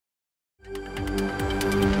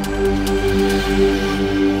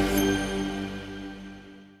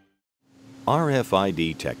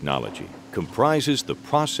RFID technology comprises the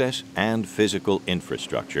process and physical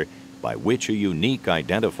infrastructure by which a unique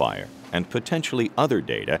identifier and potentially other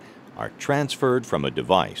data are transferred from a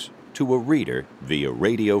device to a reader via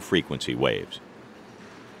radio frequency waves.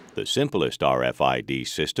 The simplest RFID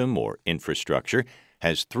system or infrastructure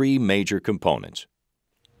has three major components: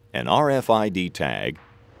 an RFID tag,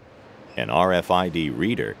 an RFID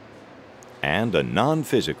reader, and a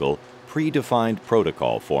non-physical, predefined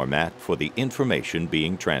protocol format for the information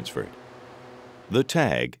being transferred. The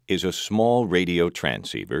tag is a small radio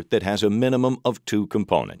transceiver that has a minimum of two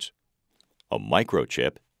components: a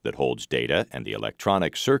microchip that holds data and the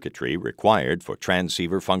electronic circuitry required for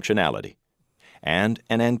transceiver functionality, and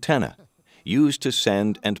an antenna used to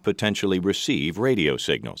send and potentially receive radio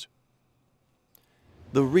signals.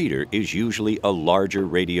 The reader is usually a larger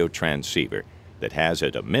radio transceiver that has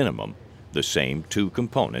at a minimum the same two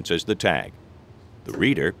components as the tag. The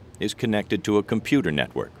reader is connected to a computer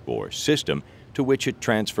network or system to which it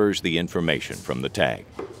transfers the information from the tag.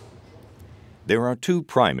 There are two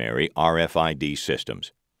primary RFID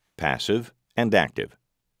systems: passive and active.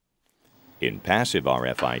 In passive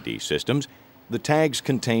RFID systems, the tags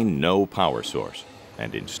contain no power source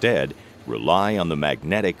and instead rely on the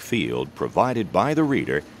magnetic field provided by the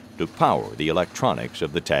reader to power the electronics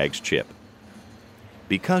of the tag's chip.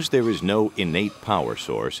 Because there is no innate power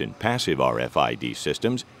source in passive RFID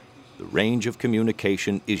systems, the range of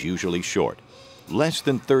communication is usually short, less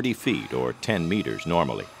than 30 feet or 10 meters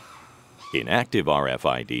normally. In active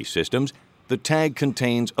RFID systems, the tag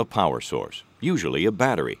contains a power source, usually a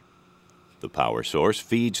battery. The power source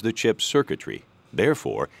feeds the chip's circuitry.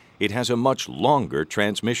 Therefore, it has a much longer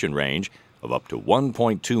transmission range of up to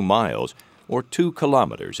 1.2 miles or 2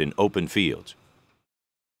 kilometers in open fields.